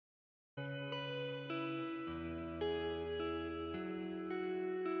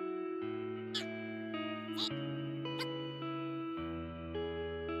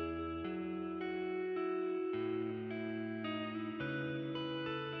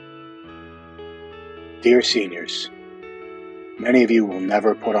Dear seniors, many of you will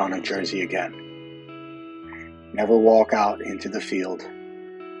never put on a jersey again. Never walk out into the field,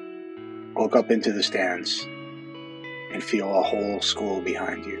 look up into the stands, and feel a whole school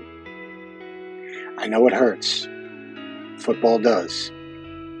behind you. I know it hurts. Football does.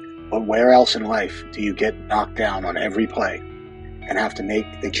 But where else in life do you get knocked down on every play and have to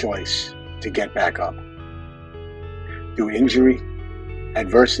make the choice to get back up? Through injury,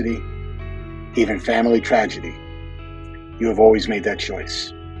 adversity, even family tragedy, you have always made that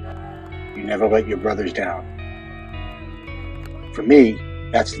choice. You never let your brothers down. For me,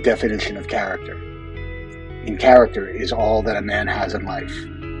 that's the definition of character. And character is all that a man has in life.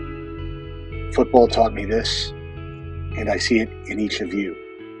 Football taught me this, and I see it in each of you.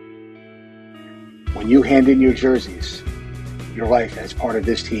 When you hand in your jerseys, your life as part of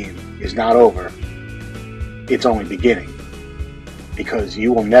this team is not over. It's only beginning. Because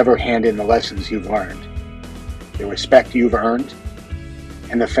you will never hand in the lessons you've learned, the respect you've earned,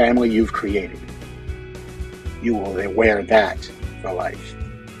 and the family you've created. You will wear that for life.